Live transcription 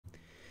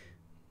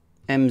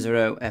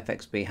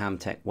M0FXB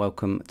Hamtech,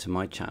 welcome to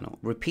my channel.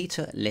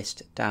 Repeater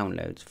list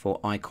downloads for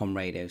Icom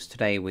radios.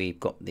 Today we've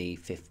got the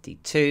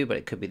 52, but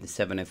it could be the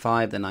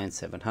 705, the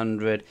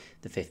 9700,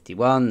 the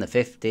 51, the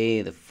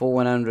 50, the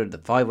 4100, the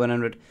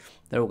 5100.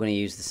 They're all going to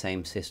use the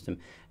same system.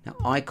 Now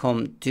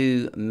Icom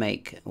do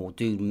make or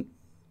do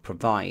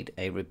provide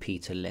a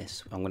repeater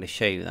list. I'm going to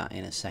show you that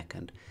in a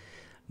second.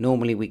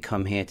 Normally we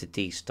come here to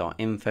DSTAR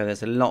info.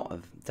 There's a lot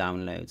of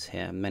downloads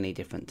here, many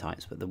different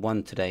types, but the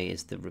one today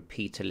is the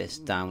repeater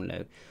list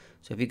download.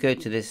 So if you go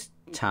to this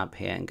tab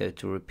here and go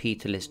to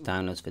repeater list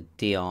downloads for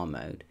DR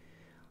mode,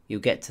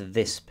 you'll get to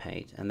this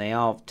page, and they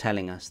are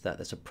telling us that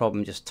there's a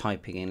problem just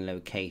typing in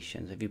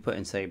locations. If you put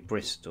in, say,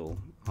 Bristol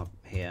up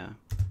here,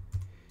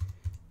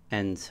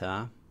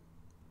 enter,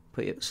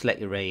 select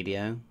your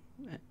radio,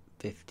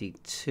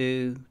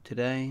 52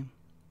 today.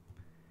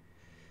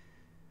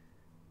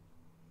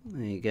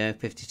 There you go,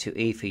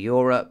 52E for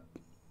Europe.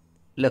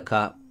 Look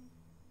up,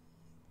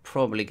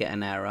 probably get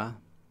an error.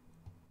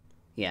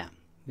 Yeah,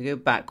 we go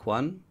back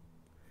one.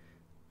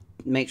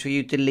 Make sure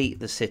you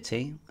delete the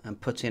city and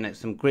put in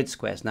some grid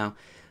squares. Now,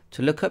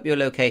 to look up your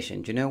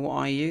location, do you know what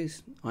I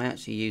use? I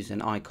actually use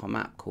an Icom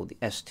app called the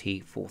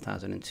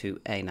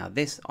ST4002A. Now,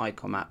 this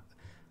Icom app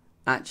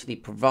actually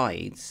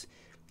provides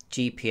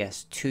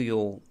GPS to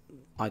your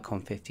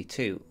Icom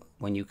 52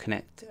 when you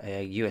connect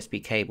a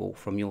USB cable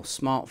from your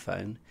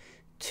smartphone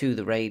to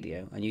the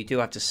radio, and you do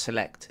have to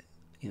select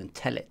and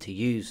tell it to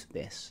use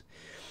this.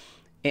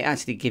 It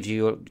actually gives you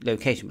your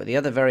location, but the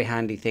other very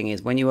handy thing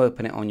is when you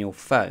open it on your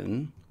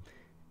phone,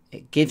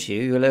 it gives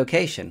you your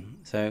location.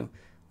 So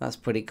that's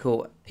pretty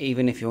cool,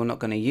 even if you're not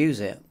going to use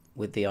it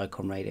with the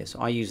Icom radio.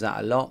 So I use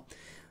that a lot.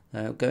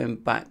 Going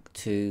back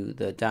to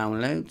the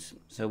downloads,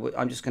 so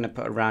I'm just going to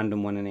put a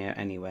random one in here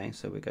anyway.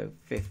 So we go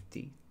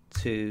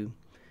 52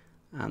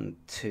 and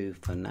 2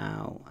 for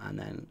now, and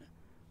then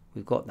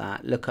we've got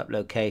that, look up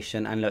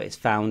location, and look, it's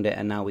found it,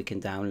 and now we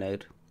can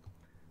download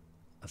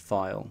a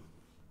file.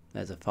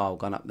 There's a file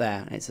gone up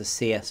there, and it's a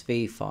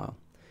CSV file.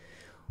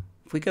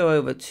 If we go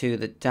over to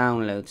the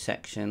download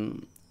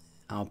section,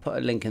 I'll put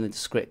a link in the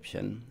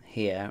description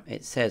here.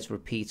 It says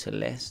repeater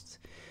list.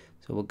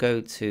 So we'll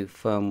go to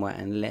firmware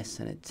and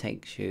lists, and it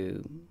takes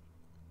you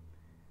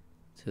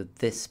to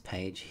this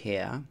page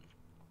here.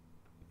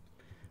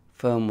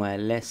 Firmware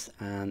list,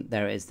 and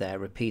there it is there,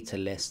 repeater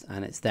list,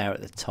 and it's there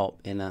at the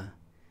top in a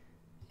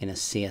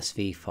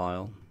CSV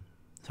file,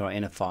 sorry,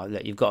 in a file.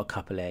 Look, you've got a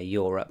couple there,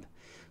 Europe.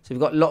 So we've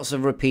got lots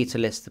of repeater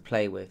lists to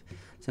play with.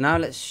 So now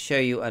let's show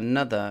you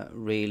another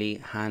really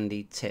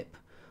handy tip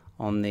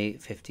on the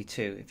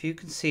 52. If you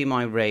can see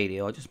my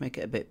radio, I'll just make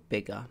it a bit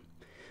bigger.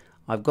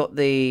 I've got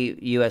the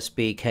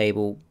USB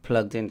cable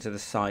plugged into the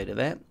side of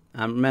it.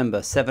 And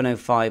remember,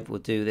 705 will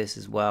do this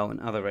as well, and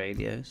other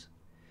radios.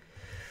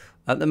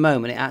 At the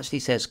moment, it actually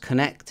says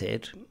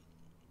connected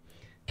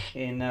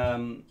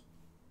in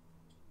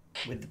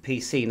with the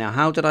PC. Now,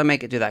 how did I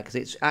make it do that? Because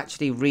it's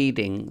actually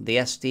reading the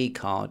SD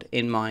card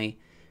in my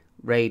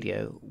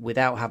radio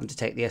without having to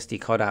take the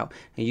SD card out.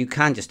 And you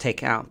can just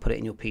take it out and put it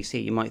in your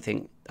PC. You might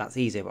think that's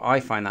easier, but I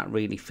find that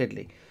really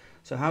fiddly.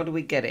 So how do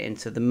we get it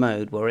into the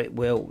mode where it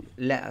will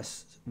let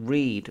us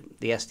read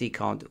the SD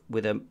card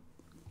with a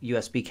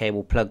USB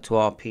cable plugged to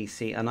our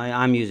PC? And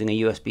I am using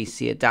a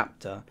USB-C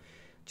adapter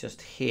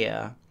just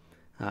here.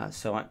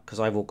 Because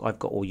I've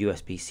got all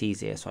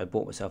USB-Cs here, so I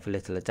bought myself a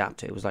little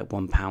adapter. It was like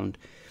 £1.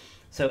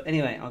 So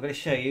anyway, I'm going to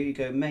show you. You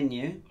go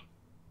menu.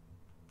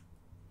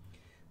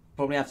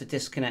 Probably have to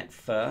disconnect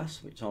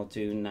first, which I'll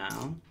do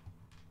now.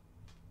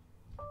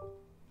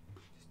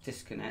 Just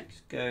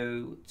disconnect.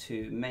 Go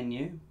to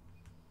menu.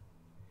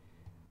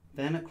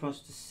 Then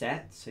across to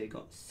set. So you've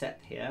got set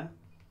here.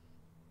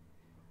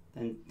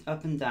 Then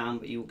up and down,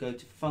 but you'll go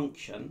to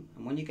function.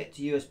 And when you get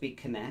to USB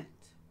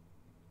connect,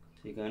 so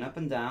you're going up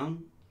and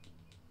down.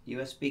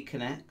 USB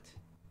connect.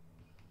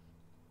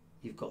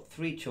 You've got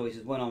three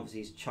choices. One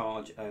obviously is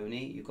charge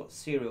only. You've got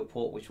serial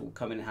port, which will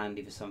come in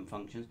handy for some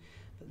functions.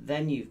 But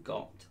then you've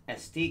got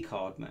SD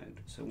card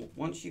mode. So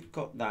once you've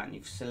got that and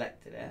you've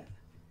selected it,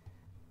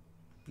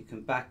 you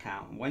can back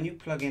out. And when you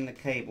plug in the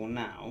cable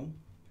now,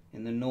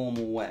 in the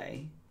normal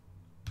way,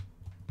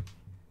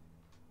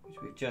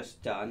 which we've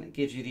just done, it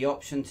gives you the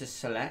option to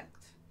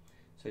select.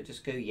 So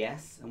just go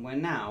yes, and we're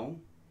now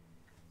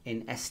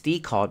in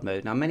SD card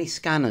mode. Now many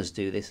scanners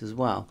do this as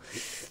well,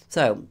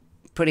 so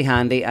pretty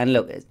handy. And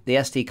look, the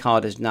SD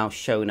card has now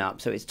shown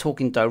up, so it's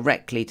talking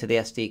directly to the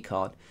SD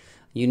card.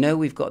 You know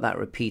we've got that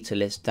repeater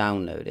list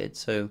downloaded,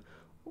 so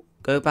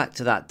go back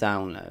to that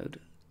download,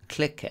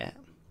 click it,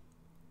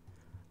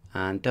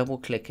 and double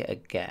click it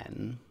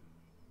again.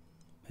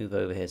 Move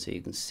over here so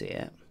you can see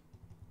it,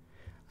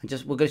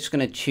 and we're just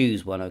going to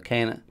choose one,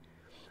 okay? And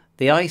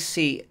the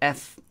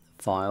ICF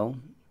file,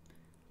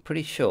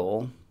 pretty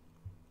sure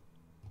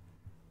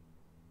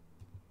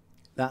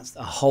that's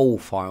a whole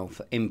file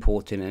for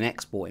importing and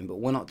exporting, but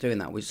we're not doing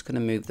that. We're just going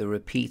to move the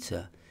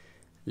repeater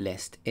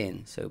list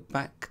in. So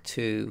back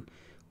to,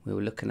 we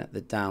were looking at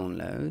the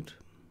download.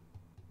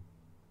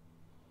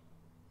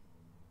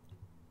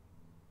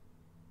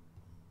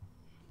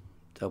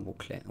 double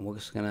click, and we're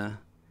just gonna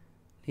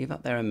leave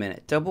that there a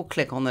minute. Double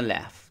click on the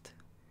left,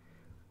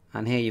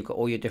 and here you've got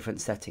all your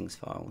different settings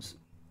files.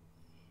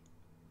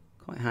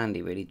 Quite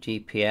handy really.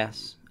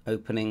 GPS,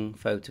 opening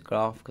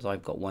photograph, because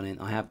I've got one in,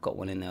 I have got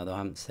one in there, though I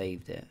haven't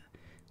saved it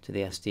to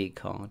the SD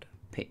card.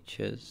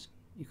 Pictures,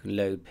 you can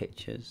load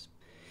pictures.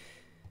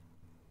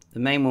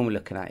 The main one we're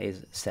looking at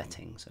is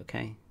settings.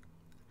 Okay,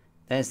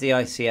 there's the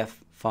ICF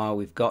file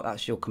we've got.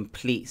 That's your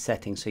complete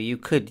settings, so you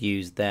could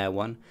use their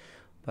one,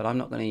 but I'm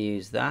not going to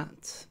use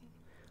that.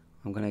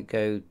 I'm going to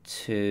go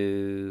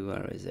to,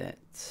 where is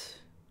it,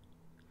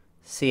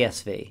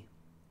 CSV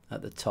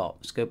at the top.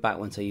 Let's go back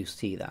one so you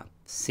see that,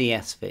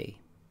 CSV.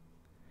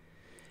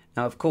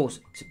 Now of course,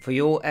 for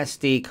your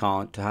SD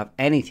card to have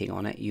anything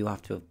on it, you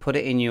have to have put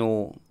it in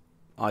your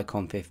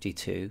Icom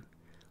 52,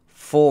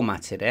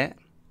 formatted it,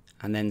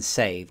 and then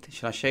saved.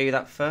 Shall I show you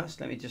that first?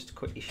 Let me just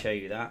quickly show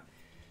you that.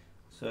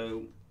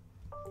 So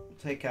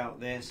take out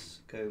this,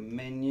 go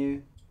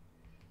menu,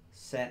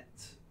 set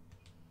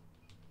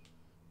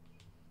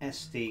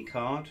SD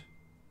card,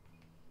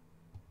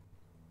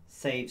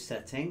 save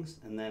settings,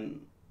 and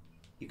then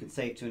you can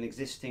save to an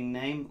existing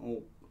name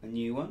or a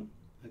new one.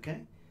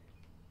 Okay,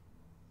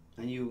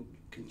 and you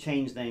can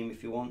change name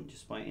if you want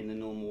just by in the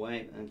normal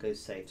way, and go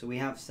save. So we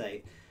have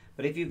saved.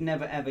 But if you've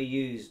never ever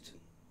used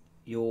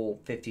your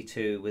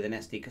 52 with an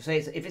SD card, say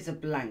if it's a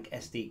blank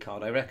SD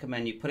card, I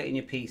recommend you put it in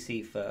your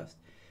PC first,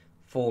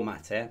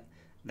 format it,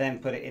 then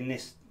put it in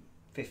this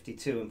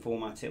 52 and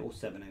format it, or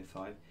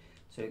 705.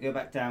 So go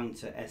back down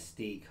to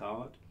SD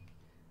card,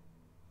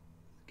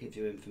 gives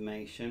you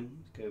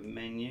information, go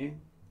menu,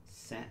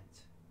 set,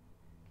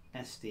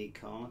 SD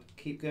card,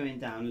 keep going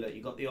down, look,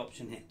 you've got the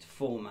option here to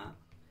format.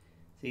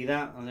 See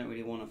that? I don't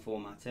really want to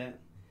format it,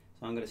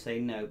 so I'm going to say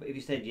no. But if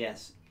you said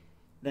yes,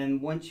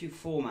 then once you've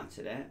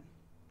formatted it,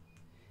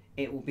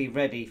 it will be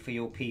ready for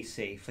your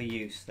PC for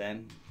use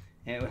then.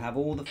 It will have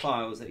all the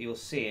files that you're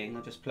seeing.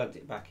 I just plugged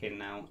it back in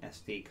now,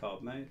 SD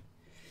card mode.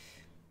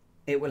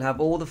 It will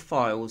have all the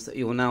files that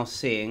you're now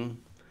seeing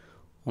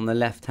on the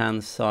left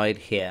hand side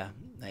here.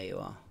 There you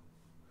are.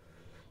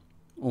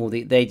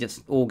 They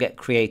just all get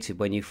created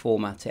when you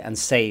format it and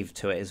save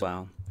to it as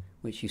well,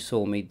 which you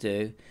saw me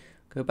do.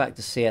 Go back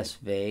to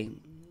CSV,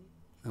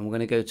 and we're going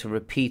to go to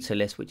repeater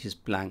list, which is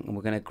blank, and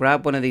we're going to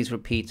grab one of these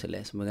repeater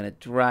lists and we're going to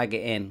drag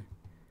it in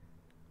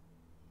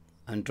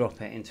and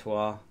drop it into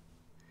our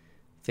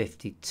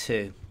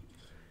 52.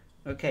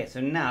 Okay, so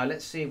now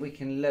let's see if we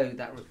can load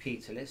that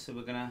repeater list. So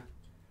we're going to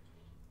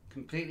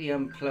completely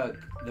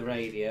unplug the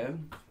radio.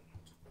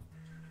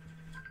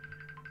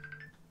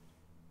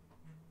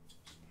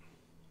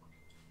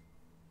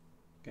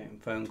 Getting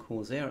phone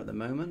calls here at the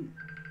moment.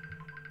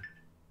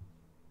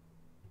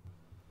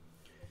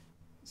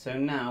 So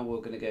now we're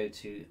going to go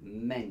to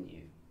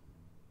menu,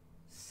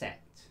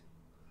 set,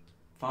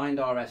 find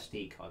our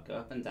SD card, go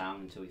up and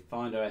down until we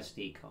find our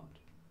SD card.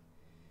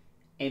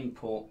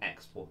 Import,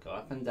 export, go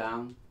up and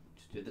down,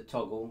 just do the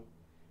toggle,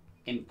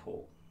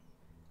 import.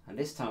 And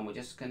this time we're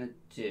just going to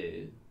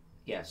do,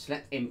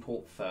 select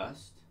import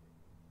first,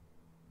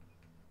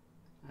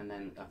 and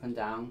then up and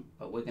down,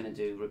 but we're going to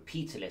do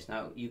repeater list.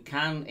 Now you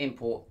can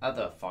import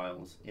other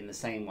files in the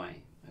same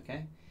way,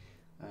 okay?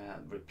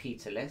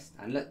 Repeater list,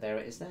 and look, there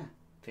it is there.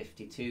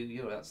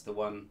 €52, that's the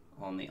one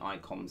on the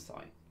Icom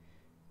site.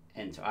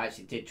 Enter. I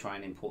actually did try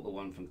and import the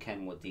one from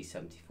Kenwood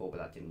D74, but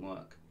that didn't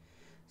work.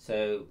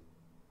 So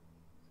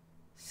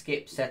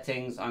skip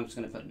settings, I'm just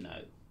going to put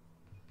no.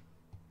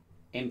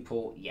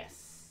 Import,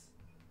 yes.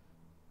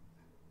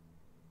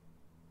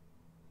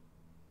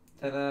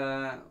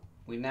 Ta-da!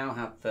 We now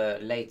have the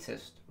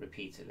latest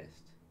repeater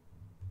list.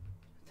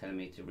 Telling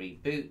me to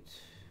reboot,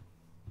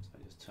 so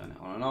I just turn it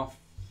on and off.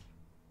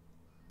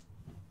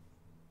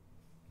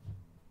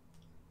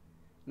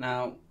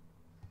 Now,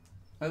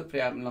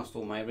 hopefully I haven't lost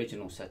all my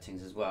original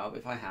settings as well, but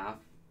if I have,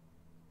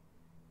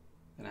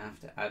 I'm going to have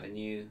to add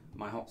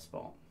my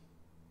hotspot.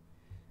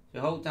 So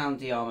hold down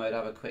DR mode,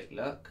 have a quick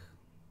look,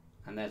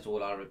 and there's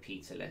all our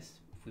repeater lists.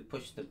 If we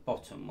push the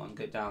bottom one,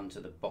 go down to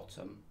the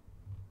bottom,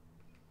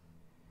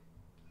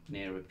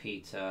 near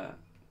repeater,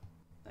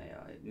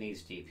 it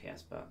needs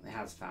GPS, but it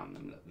has found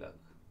them, look,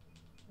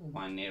 all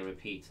my near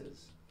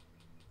repeaters.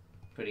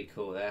 Pretty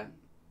cool there.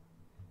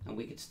 And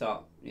we could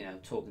start,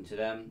 talking to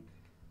them.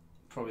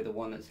 Probably the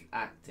one that's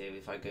active,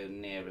 if I go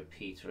near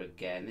repeater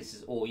again, this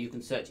is all, you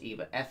can search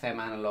either FM,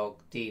 analog,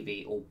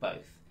 DV, or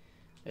both.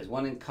 There's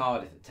one in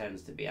Cardiff that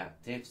tends to be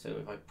active, so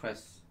if I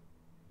press,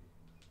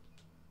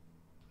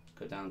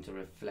 go down to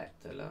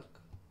reflector,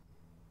 look,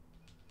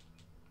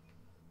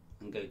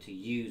 and go to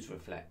use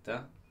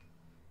reflector,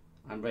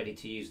 I'm ready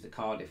to use the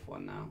Cardiff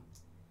one now.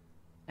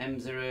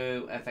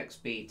 M0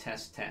 FXB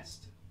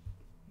test.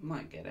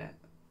 Might get it,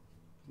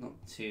 not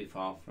too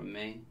far from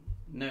me.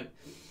 Nope.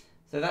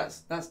 So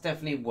that's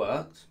definitely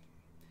worked.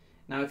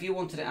 Now if you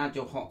wanted to add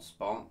your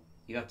hotspot,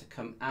 you have to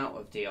come out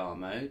of DR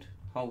mode,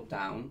 hold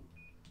down,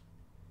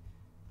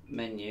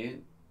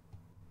 menu,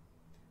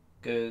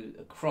 go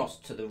across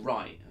to the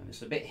right, and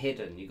it's a bit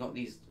hidden. You've got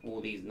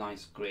all these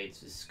nice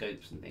grids with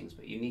scopes and things,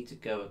 but you need to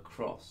go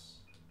across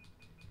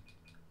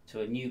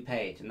to a new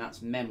page, and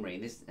that's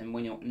memory. And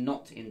when you're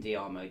not in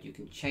DR mode, you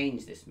can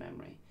change this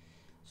memory.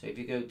 So if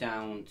you go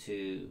down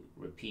to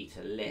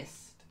repeater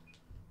list,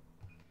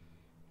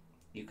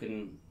 you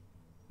can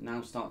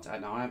now start to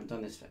add. Now I haven't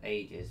done this for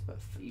ages, but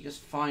you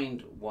just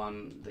find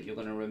one that you're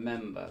going to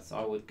remember. So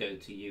I would go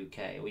to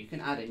UK, or you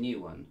can add a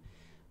new one.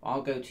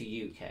 I'll go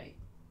to UK,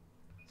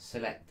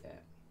 select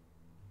it.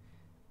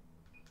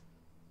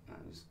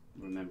 I was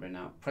remembering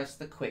now. Press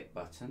the quick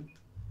button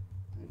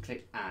and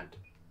click add,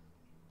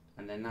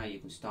 and then now you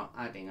can start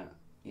adding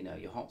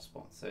your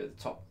hotspot. So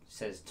the top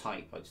says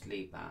type. I'll just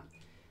leave that.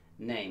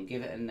 Name,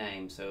 give it a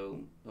name. So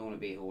I don't want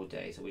to be here all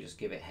day, so we just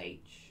give it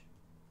H.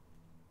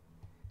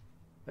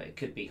 But it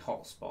could be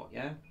hotspot,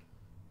 yeah?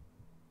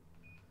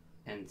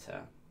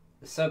 Enter.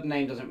 The sub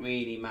name doesn't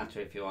really matter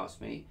if you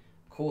ask me.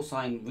 Call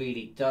sign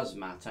really does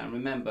matter. And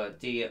remember,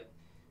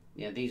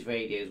 these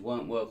radios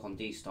won't work on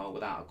DSTAR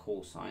without a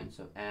call sign.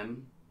 So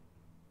M,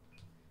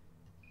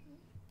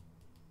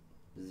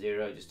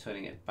 0, just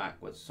turning it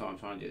backwards. So I'm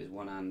trying to do this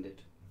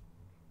one-handed.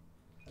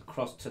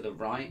 Across to the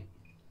right,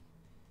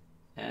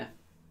 F,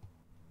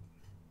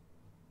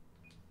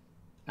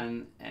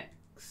 and X.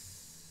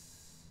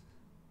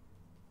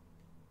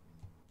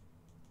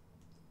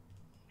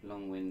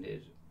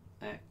 Long-winded,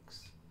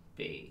 X,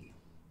 B.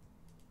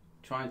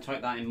 Try and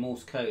type that in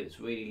Morse code, it's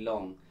really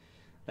long.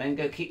 Then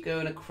keep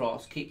going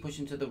across, keep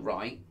pushing to the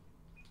right,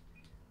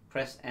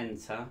 press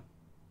enter,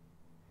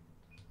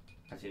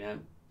 as you know,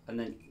 and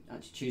then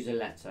actually choose a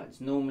letter.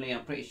 It's normally,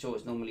 I'm pretty sure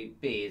it's normally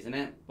B, isn't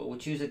it? But we'll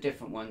choose a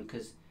different one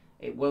because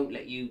it won't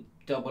let you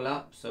double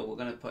up, so we're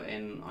going to put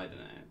in, I don't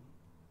know,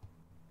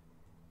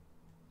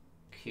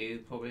 Q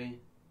probably,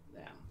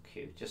 yeah,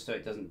 Q, just so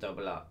it doesn't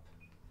double up.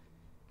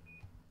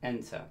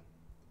 Enter.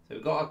 So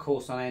we've got our call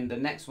sign. The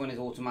next one is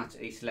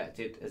automatically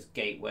selected as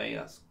gateway.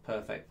 That's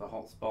perfect for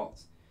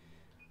hotspots.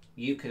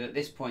 You could at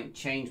this point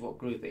change what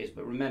group it is,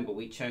 but remember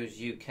we chose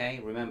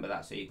UK. Remember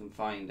that so you can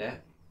find it.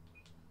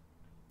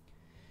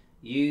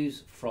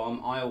 Use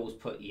from, I always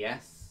put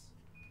yes.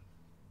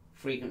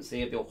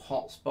 Frequency of your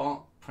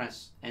hotspot,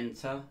 press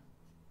enter.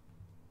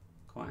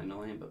 Quite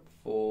annoying, but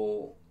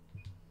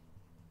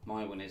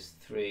my one is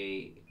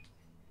 3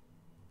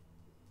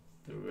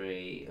 for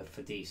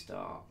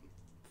DSTAR.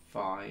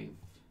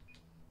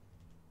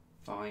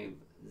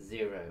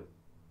 550.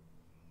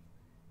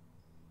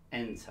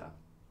 Enter.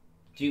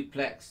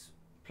 Duplex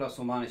plus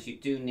or minus, you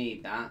do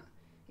need that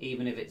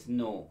even if it's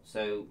 0.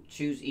 So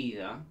choose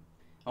either.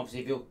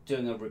 Obviously if you're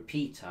doing a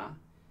repeater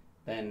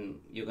then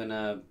you're going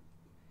to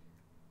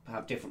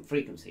have different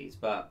frequencies,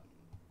 but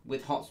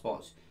with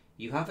hotspots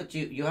you have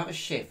a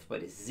shift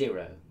but it's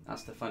 0.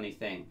 That's the funny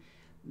thing.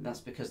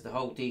 That's because the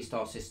whole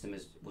DSTAR system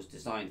was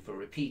designed for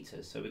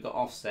repeaters. So we've got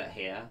offset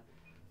here.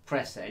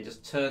 Press it and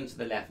just turn to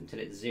the left until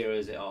it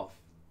zeroes it off.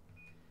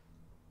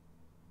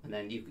 And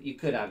then you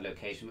could add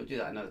location, but do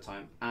that another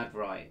time. Add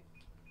right,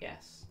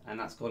 yes, and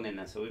that's gone in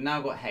there. So we've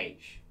now got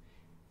H.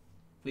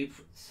 We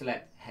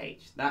select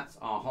H. That's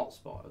our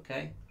hotspot,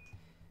 okay?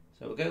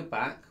 So we'll go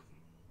back.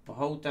 We'll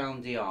hold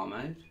down DR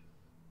mode.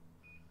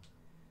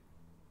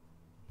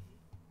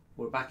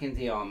 We're back in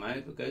DR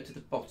mode. We'll go to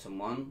the bottom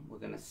one. We're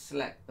going to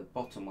select the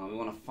bottom one. We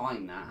want to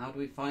find that. How do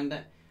we find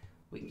it?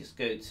 We can just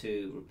go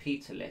to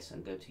repeater list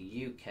and go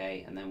to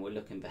UK, and then we're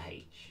looking for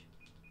H.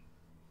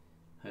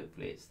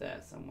 Hopefully it's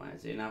there somewhere.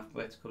 Is it in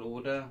alphabetical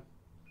order?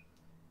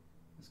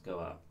 Let's go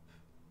up.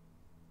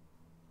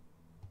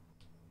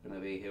 I'm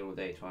going to be here all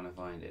day trying to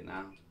find it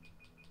now.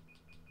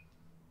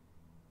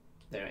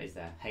 There it is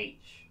there,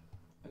 H.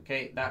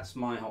 Okay, that's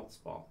my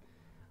hotspot.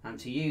 And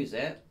to use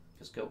it,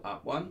 just go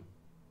up one.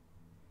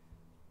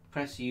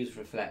 Press use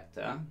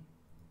reflector.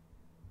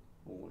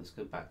 Oh, let's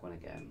go back one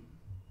again.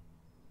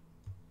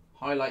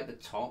 Highlight the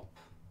top,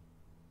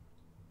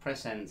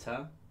 press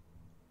enter,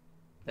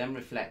 then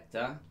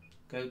reflector,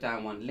 go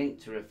down one,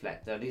 link to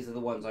reflector. These are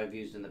the ones I've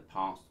used in the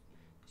past.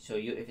 So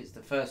if it's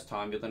the first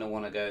time, you're going to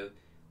want to go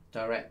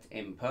direct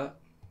input,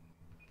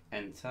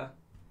 enter.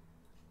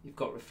 You've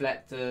got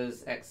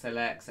reflectors,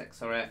 XLX,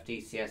 XRF,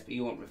 DCS, but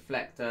you want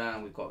reflector,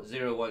 and we've got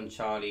 01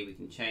 Charlie, we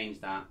can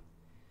change that.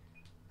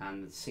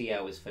 And the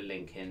CL is for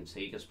linking, so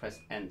you just press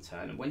enter.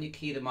 And when you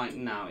key the mic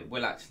now, it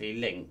will actually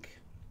link.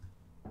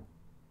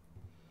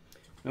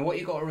 Now what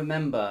you've got to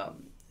remember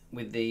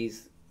with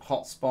these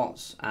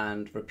hotspots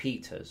and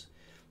repeaters,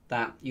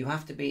 that you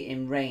have to be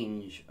in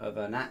range of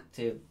an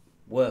active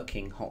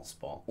working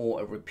hotspot or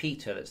a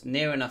repeater that's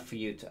near enough for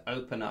you to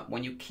open up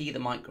when you key the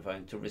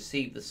microphone to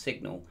receive the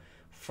signal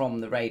from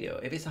the radio.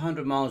 If it's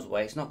 100 miles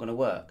away, it's not going to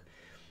work.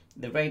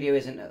 The radio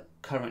isn't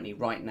currently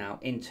right now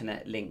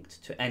internet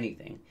linked to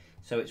anything,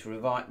 so it's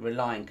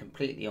relying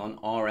completely on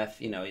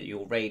RF,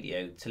 your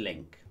radio to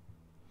link.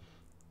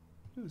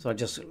 So I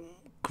just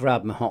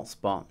grab my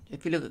hotspot.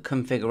 If you look at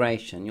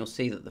configuration, you'll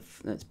see that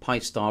it's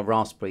PLAYSTORE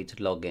Raspberry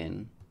to log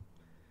in.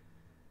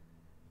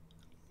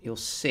 You'll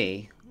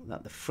see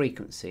that the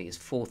frequency is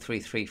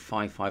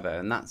 433550,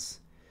 and that's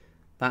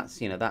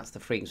the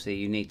frequency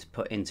you need to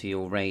put into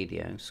your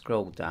radio.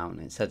 Scroll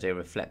down, it says here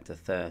reflector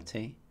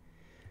 30.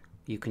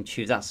 you can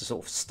choose, that's a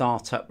sort of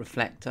startup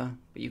reflector,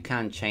 but you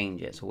can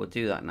change it. So we'll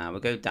do that now. We'll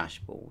go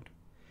dashboard.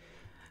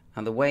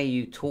 And the way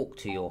you talk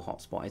to your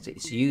hotspot is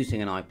it's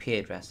using an IP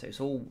address. So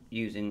it's all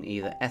using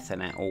either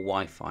Ethernet or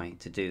Wi-Fi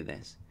to do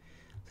this.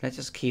 So let's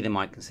just key the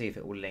mic and see if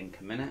it will link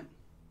a minute.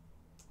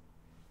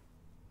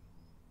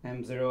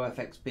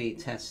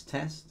 M0FXB test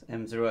test,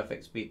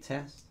 M0FXB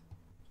test.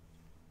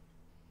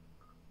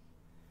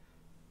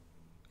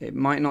 It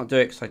might not do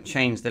it because I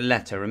changed the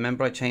letter.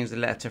 Remember I changed the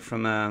letter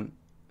from a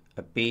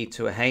B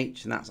to a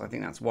H, and I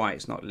think that's why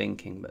it's not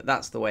linking, but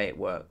that's the way it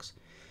works.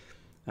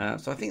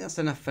 So I think that's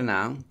enough for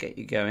now. Get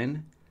you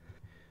going.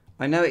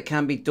 I know it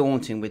can be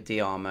daunting with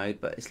DR mode,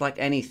 but it's like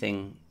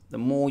anything. The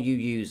more you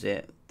use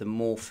it, the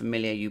more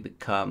familiar you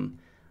become,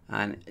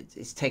 and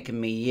it's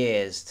taken me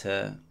years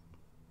to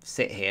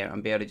sit here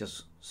and be able to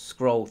just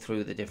scroll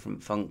through the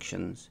different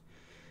functions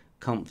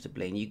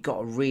comfortably, and you've got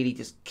to really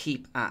just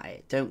keep at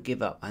it. Don't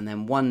give up, and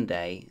then one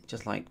day,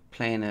 just like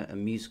playing a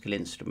musical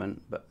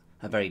instrument, but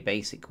a very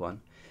basic one,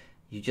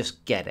 you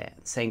just get it.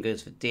 Same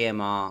goes for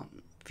DMR.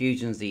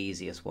 Fusion's the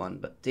easiest one,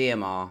 but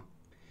DMR,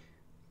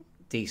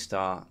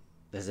 DSTAR,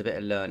 there's a bit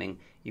of learning.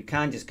 You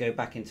can just go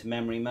back into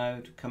memory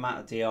mode, come out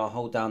of DR,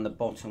 hold down the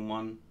bottom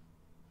one,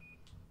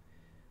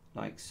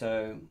 like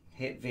so,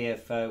 hit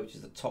VFO, which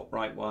is the top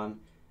right one,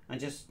 and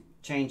just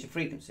change the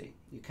frequency.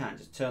 You can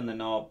just turn the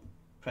knob,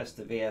 press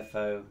the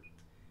VFO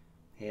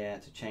here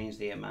to change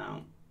the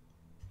amount,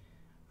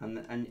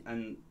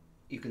 and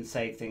you can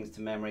save things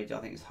to memory. I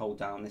think it's hold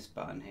down this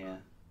button here,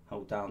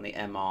 hold down the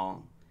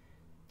MR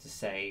to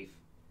save,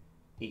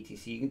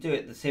 etc. You can do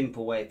it the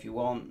simple way if you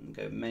want.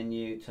 Go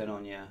menu, turn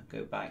on your,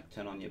 go back,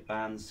 turn on your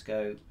band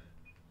scope.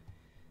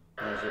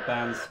 There's your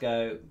band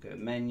scope, go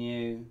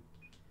menu,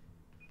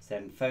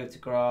 send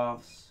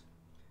photographs,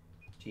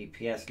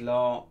 GPS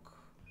lock.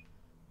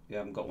 You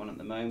haven't got one at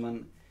the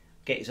moment.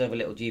 Get yourself a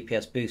little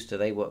GPS booster,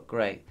 they work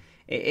great.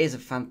 It is a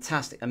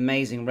fantastic,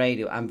 amazing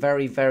radio, and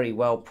very, very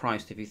well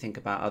priced if you think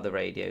about other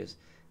radios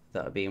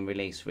that are being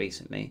released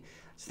recently.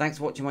 So thanks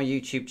for watching my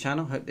YouTube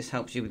channel. Hope this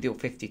helps you with your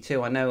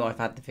 52. I know I've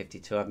had the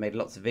 52. I've made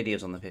lots of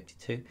videos on the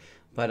 52.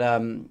 But,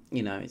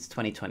 you know, it's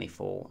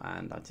 2024,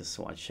 and I just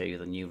thought I'd show you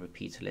the new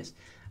repeater list.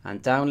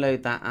 And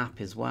download that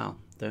app as well.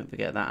 Don't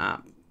forget that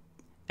app.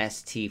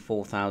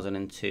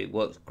 ST4002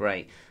 works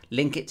great.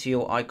 Link it to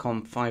your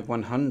Icom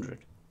 5100.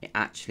 It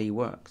actually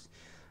works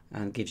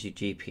and gives you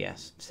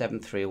GPS.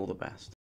 7.3, all the best.